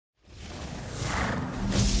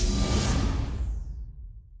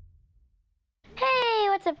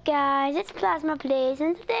What's up, guys? It's Plasma Plays,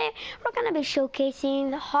 and today we're going to be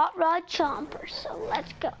showcasing the Hot Rod Chomper. So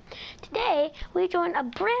let's go. Today we joined a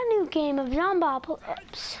brand new game of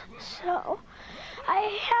Zombopolis. So I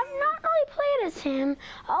have not really played as him.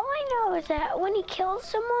 All I know is that when he kills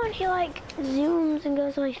someone, he like zooms and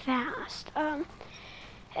goes really fast. And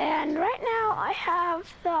right now I have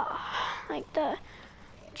the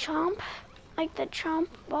chomp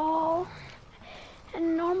ball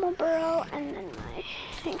and normal burrow, and then my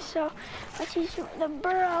thing. So let's use the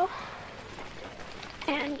burrow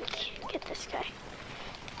and get this guy.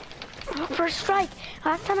 Oh, first strike.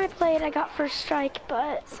 Last time I played, I got first strike,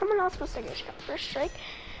 but someone else must have just got first strike,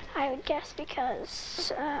 I would guess,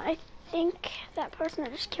 because I think that person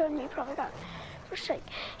that just killed me probably got first strike.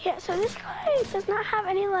 Yeah, so this guy does not have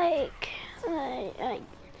any like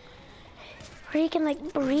where you can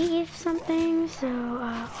like breathe something, so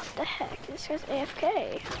what the heck, this guy's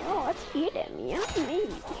AFK. Oh, let's eat him, yummy.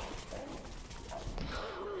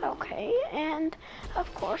 Okay, and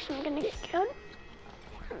of course I'm gonna get killed.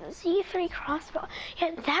 Z3 crossbow.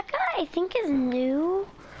 Yeah, that guy I think is new.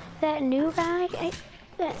 That new guy,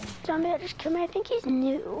 that zombie that just killed me, I think he's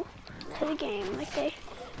new to the game. Like they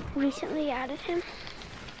recently added him.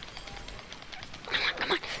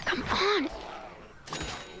 Come on.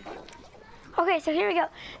 Okay, so here we go.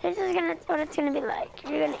 This is what it's gonna be like.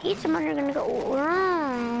 You're gonna eat someone, you're gonna go,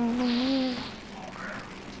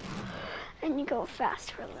 and you go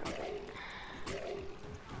fast for a little bit.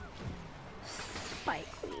 Spike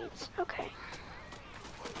weeds, okay.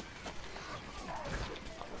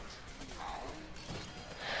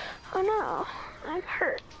 Oh no, I'm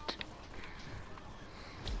hurt.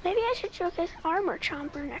 Maybe I should showcase armor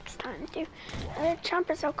chomper next time too.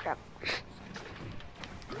 Chomper's oh crap.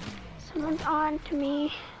 Someone's on to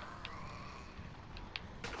me.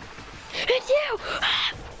 It's you!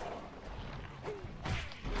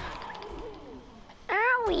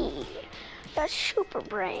 Owie! The super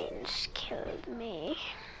brains killed me.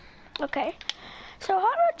 Okay. So Hot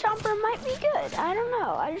Rod Chomper might be good. I don't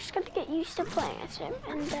know. I just got to get used to playing as him,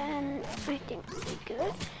 and then I think it'll be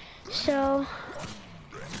good. So,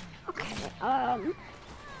 okay.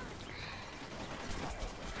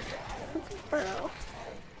 Let's burrow.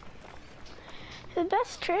 The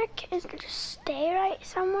best trick is to just stay right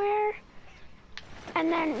somewhere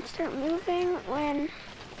and then start moving when,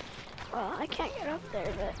 well, I can't get up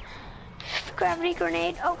there, but gravity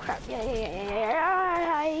grenade. Oh crap, yeah.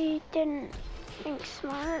 I didn't think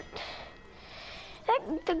smart.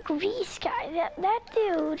 The grease guy, that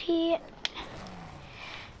dude, he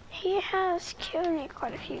has killed me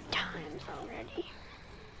quite a few times already.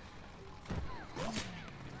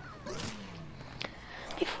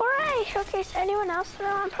 Before I showcase anyone else though,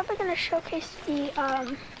 I'm probably gonna showcase the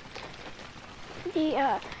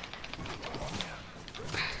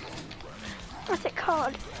what's it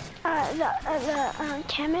called? The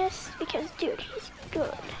chemist, because dude, he's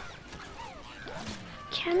good.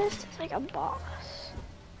 Chemist is like a boss.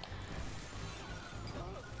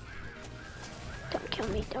 Don't kill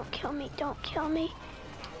me, don't kill me, don't kill me.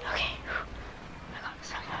 Okay. I got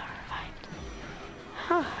somehow revived.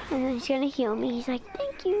 Oh, and then he's gonna heal me. He's like,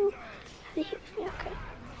 thank you. He heals me, okay.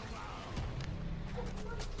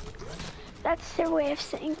 That's their way of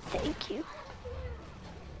saying thank you.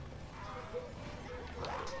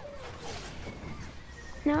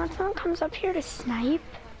 Now if someone comes up here to snipe,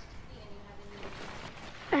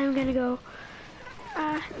 I'm gonna go,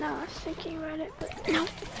 no, I was thinking about it, but no.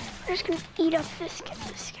 I'm just gonna eat up this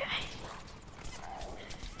guy.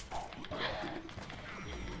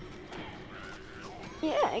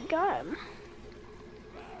 Yeah, I got him.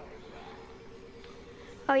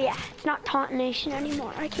 Oh yeah, it's not Taunt Nation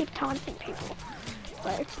anymore. I keep taunting people,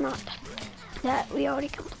 but it's not that. We already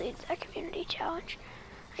completed that community challenge.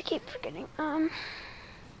 I keep forgetting. Oh,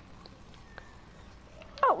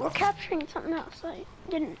 we're capturing something else. I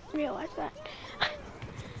didn't realize that. I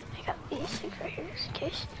got these things right here just in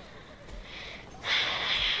case.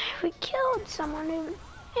 We killed someone who,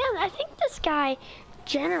 and I think this guy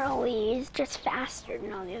generally is just faster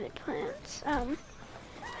than all the other plants. But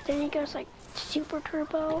then he goes like super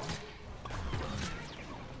turbo.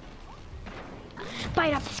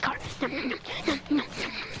 Bite off this car. Nom, nom, nom, nom, nom, nom.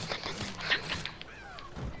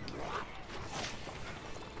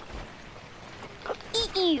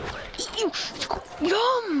 Eat you,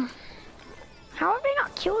 yum! How have they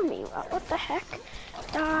not killed me? What the heck?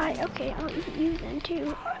 Die. Okay, I'll eat you then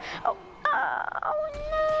too. Oh no!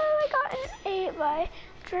 I got ate by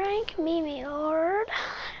Drank Mimi Lord,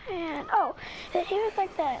 and oh, he was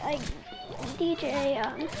like that, like DJ,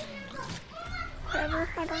 whatever.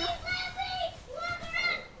 I don't know.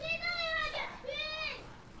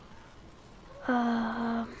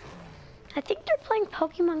 I think they're playing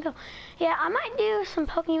Pokemon Go. Yeah, I might do some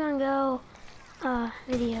Pokemon Go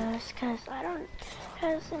videos because I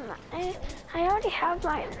already have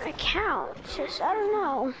my account. Just I don't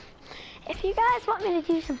know. If you guys want me to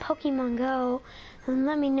do some Pokemon Go, then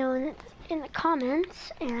let me know in the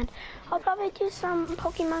comments, and I'll probably do some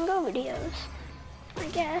Pokemon Go videos. I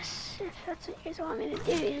guess if that's what you guys want me to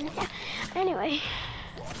do. And yeah. Anyway.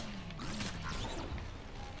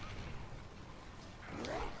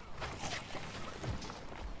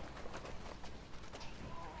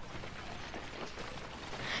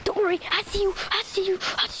 Don't worry, I see you, I see you,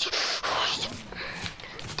 I see you.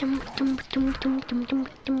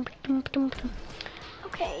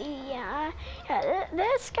 Okay, yeah,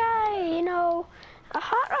 this guy, you know, a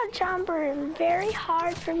Hot Rod Chomper is very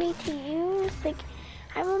hard for me to use. Like,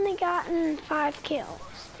 I've only gotten 5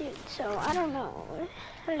 kills, dude, so I don't know.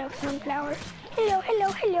 Hello, Sunflower. Hello,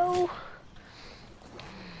 hello, hello.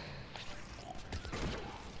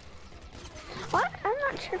 What? I'm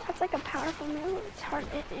not sure if that's like a powerful move. It's hard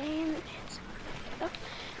to aim and hit something.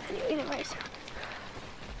 Anyway, either way, so.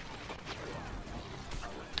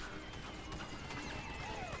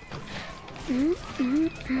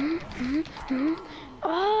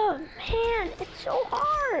 Oh man, it's so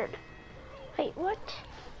hard. Wait, what?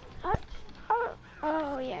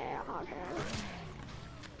 Oh yeah, okay.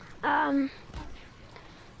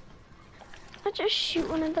 I'll just shoot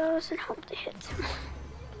one of those and hope to hit some.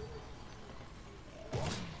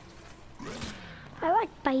 I like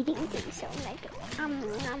biting things, so like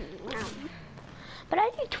but I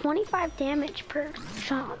do 25 damage per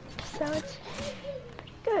chomp, so it's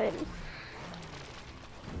pretty good.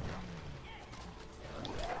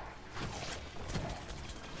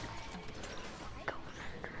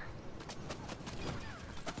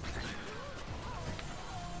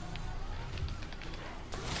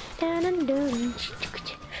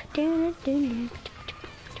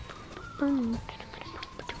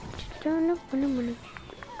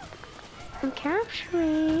 I'm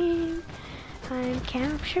capturing. I'm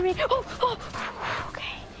capturing. Oh,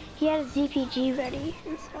 okay. He had a ZPG ready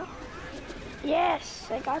and stuff. Yes,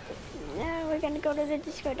 I got it. Now we're gonna go to the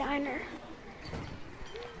disco diner.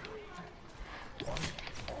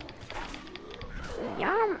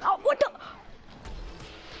 Yum. Oh, what the?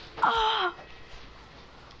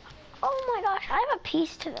 Oh my gosh, I have a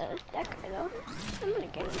piece to that guy though. I'm gonna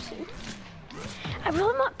get him soon. I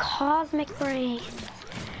really want cosmic brains.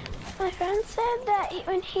 My friend said that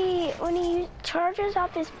when he charges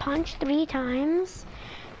out this punch 3 times,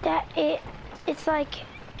 that it's like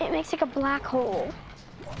it makes like a black hole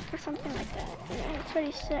or something like that. Yeah, that's what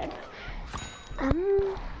he said.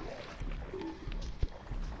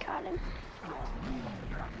 Got him.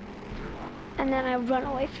 And then I run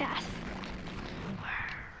away fast.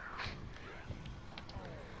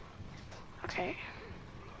 Okay.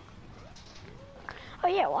 Oh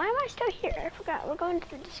yeah, why am I still here? I forgot. We're going to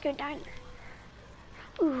the disco diner.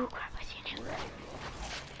 Ooh, crap, I see him.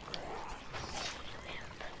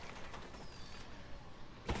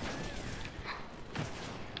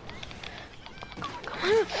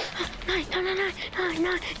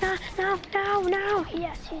 No.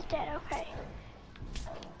 Yes, he's dead, okay.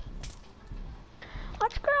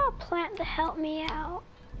 Let's grow a plant to help me out.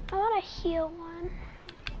 I want to heal one.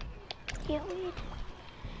 Heal me.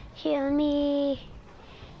 Heal me.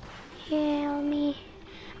 Heal me.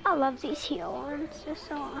 I love these heal ones. They're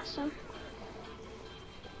so awesome.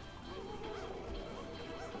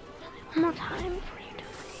 One more time before you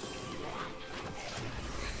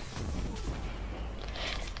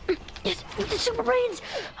die. Yes, the super brains.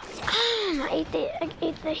 I ate the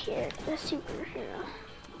superhero.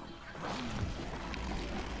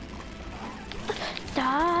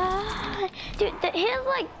 Dude, his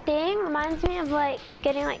like thing reminds me of like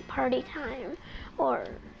getting like party time, or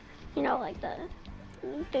you know, like the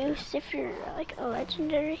boost if you're like a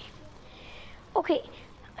legendary. Okay,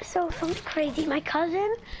 so something crazy. My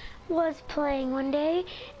cousin was playing one day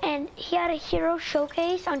and he had a hero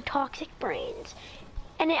showcase on toxic brains,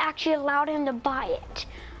 and it actually allowed him to buy it.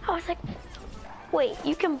 I was like, wait,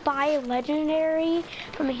 you can buy a legendary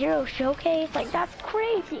from a hero showcase? Like, that's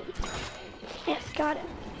crazy. Yes, got it.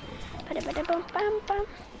 And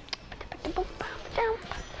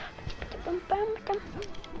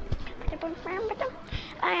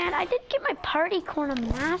I did get my party corner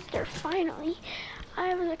master finally.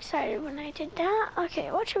 I was excited when I did that.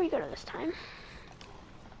 Okay, what should we go to this time?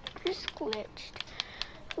 Just glitched.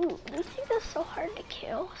 Ooh, these things are so hard to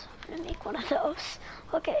kill. So I'm gonna make one of those.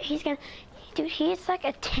 Okay, he's gonna, dude, he's like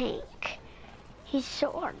a tank. He's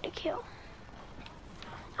so hard to kill.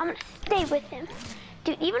 I'm gonna stay with him.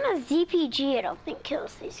 Dude, even a ZPG I don't think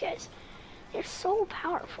kills these guys. They're so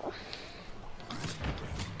powerful.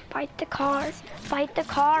 Fight the cars, fight the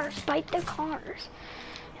cars, fight the cars.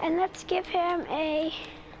 And let's give him a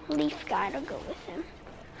leaf guy to go with him.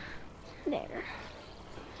 There.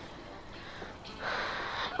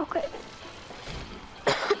 Okay.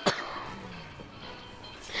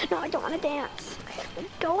 No, I don't want to dance. Okay, we're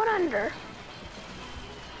going under.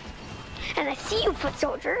 And I see you, foot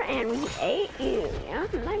soldier, and we ate you. Yum,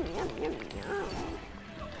 yum, yum, yum, yum.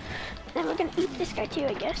 Then we're gonna eat this guy too,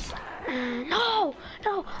 I guess. No,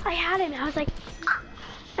 I had him. I was like,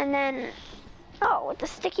 and then, oh, with the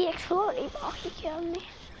sticky exploding ball, he killed me.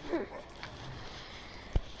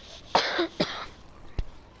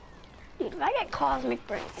 Dude, if I get cosmic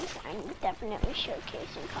brains, I'm definitely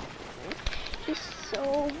showcasing cosmic brains. He's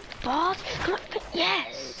so boss. Come on,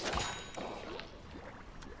 yes.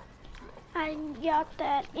 I got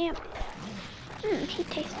that imp. He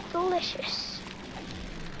tastes delicious.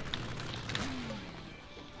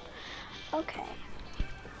 Okay.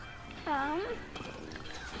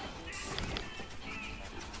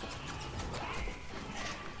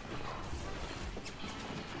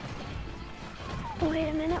 Wait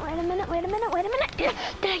a minute.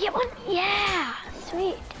 Did I get one? Yeah,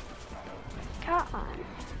 sweet. Got one.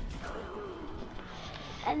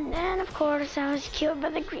 And then, of course, I was killed by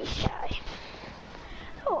the grease guy.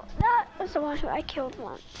 Oh, that was the one who I killed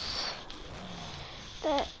once.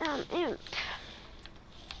 The imp.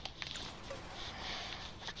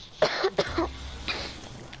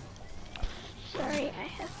 Sorry, I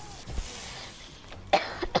have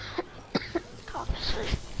coughs.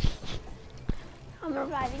 I'm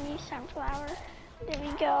reviving you, sunflower. There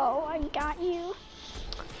we go. I got you.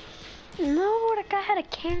 No, that guy had a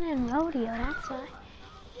cannon rodeo. That's why.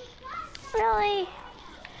 Really?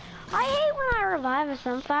 I hate when I revive a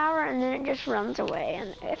sunflower and then it just runs away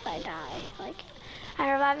and if I die. Like,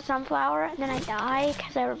 I revive a sunflower and then I die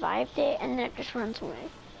because I revived it and then it just runs away.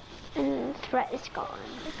 And the threat is gone.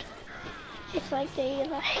 Like, it's like they,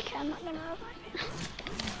 like, I'm not gonna revive it.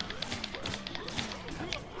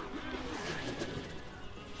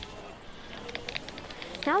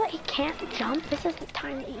 Now that he can't jump, this is the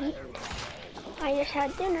time to eat. I just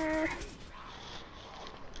had dinner.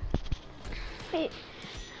 Wait,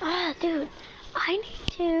 dude, I need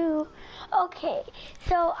to, okay,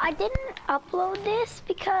 so I didn't upload this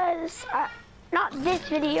because, not this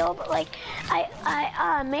video, but like,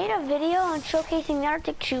 I made a video on showcasing the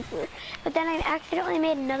Arctic Trooper, but then I accidentally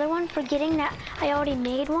made another one forgetting that I already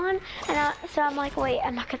made one, and so I'm like, wait,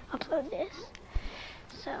 I'm not gonna upload this,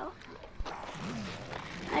 so,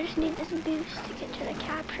 I just need this boost to get to the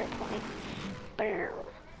capture point.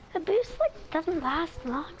 The boost, like, doesn't last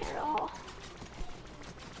long at all.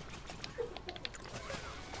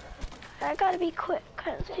 I gotta be quick,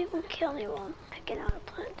 because people kill me while I'm picking out a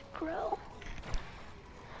plant to grow.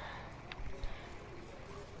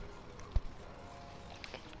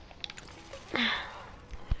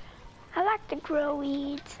 I like to grow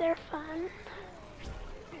weeds, they're fun.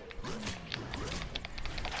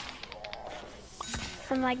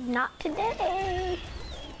 I'm like, not today.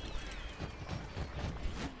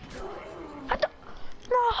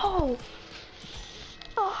 No!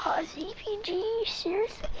 Oh, ZPG,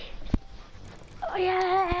 seriously? Oh,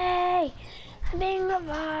 yay! I'm being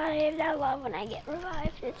revived. I love when I get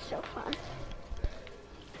revived. It's so fun.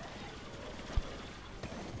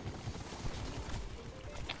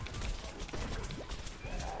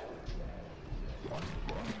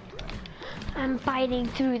 I'm biting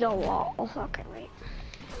through the walls. Okay, wait.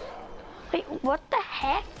 Wait, what the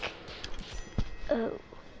heck? Oh.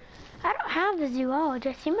 I don't have the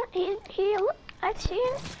zoologist. He look, I've seen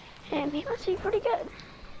him. He must be pretty good.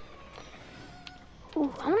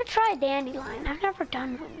 Ooh, I'm gonna try a dandelion. I've never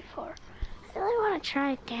done one before. I really want to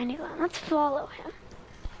try a dandelion. Let's follow him.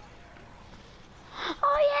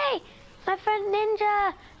 Oh, yay! My friend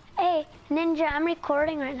Ninja. Hey, Ninja, I'm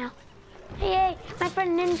recording right now. Hey, my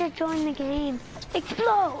friend Ninja joined the game.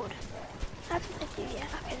 Explode! That's what they do, yeah.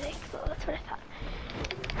 Okay, they explode. That's what I thought.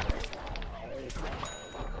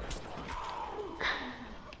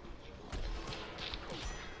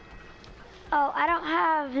 Oh, I don't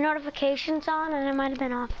have notifications on, and it might have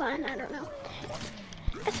been offline. I don't know.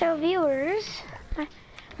 So, viewers,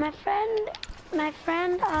 my friend,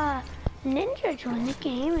 Ninja joined the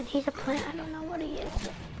game, and he's a plant. I don't know what he is.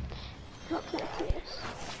 What plant he is.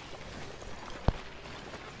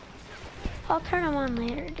 I'll turn him on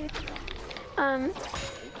later, dude.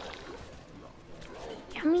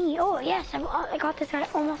 Yummy. Oh, yes, I got this guy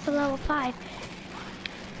almost to level 5.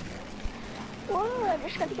 Whoa, I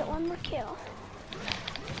just gotta get one more kill.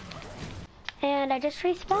 and I just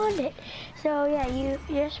respawned it. So yeah, you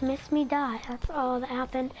just missed me die. That's all that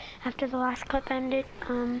happened after the last clip ended.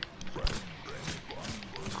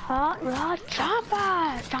 Hot Rod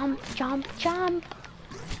Chomper! Jump, jump, jump!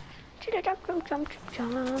 Jump, jump, jump,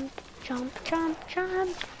 jump, jump, jump,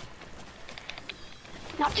 jump.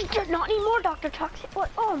 Not anymore, Dr. Toxic. What?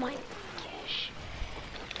 Oh my gosh.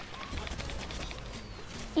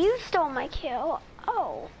 You stole my kill.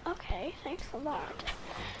 Oh, okay. Thanks a lot.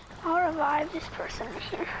 I'll revive this person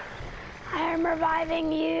here. I am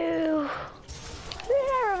reviving you. Who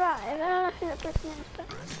did I revive? I don't know who that person is, but...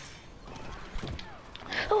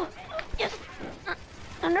 Oh, yes.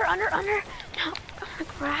 Under. No,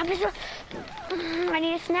 grab this. I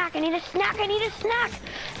need a snack.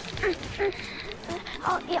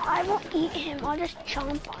 Oh, yeah, I won't eat him. I'll just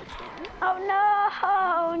chomp on him. Oh,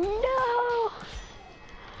 no.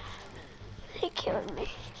 He killed me.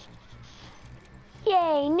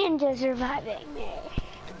 Yay, ninja's reviving me.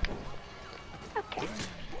 Okay.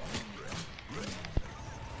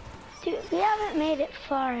 Dude, we haven't made it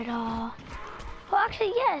far at all. Well,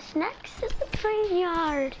 actually, yes, next is the train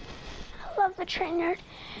yard. I love the train yard.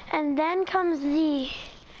 And then comes the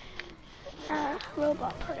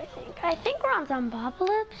robot part, I think. I think we're on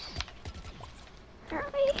Zombopolis.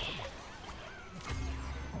 Aren't we?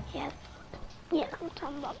 Yeah, I'm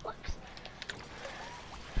Zombopolis.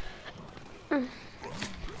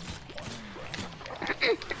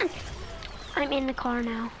 I'm in the car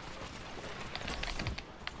now.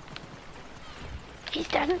 He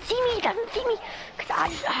doesn't see me, because I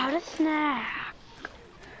just had a snack.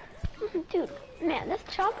 Dude, man, this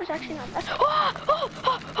chopper's actually not bad.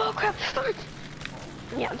 Oh, crap.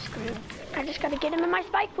 Yeah, I'm screwed. I just gotta get him in my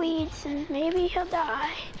spike weeds, and maybe he'll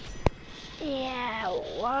die. Yeah,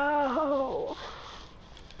 whoa.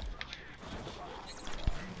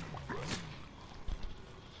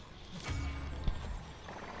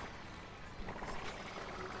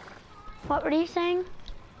 What were you saying?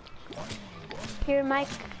 Your mic.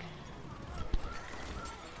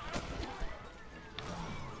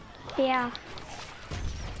 Yeah.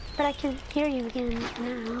 But I can hear you again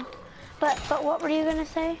now. But what were you gonna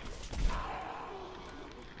say?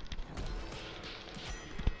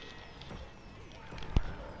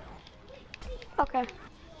 Okay.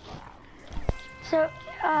 So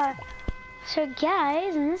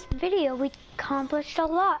guys, in this video we accomplished a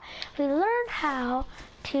lot. We learned how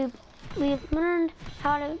to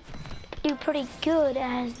do pretty good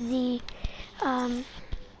as the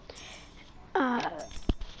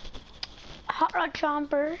Hot Rod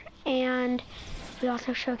Chomper, and we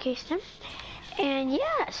also showcased him. And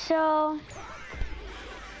yeah, so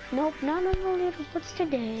nope, not on the little books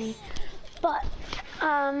today. But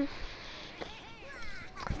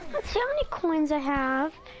let's see how many coins I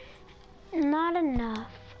have. Not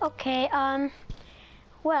enough. Okay,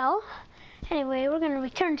 well, anyway, we're gonna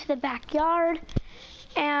return to the backyard.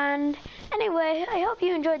 And anyway, I hope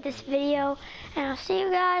you enjoyed this video, and I'll see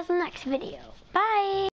you guys in the next video. Bye!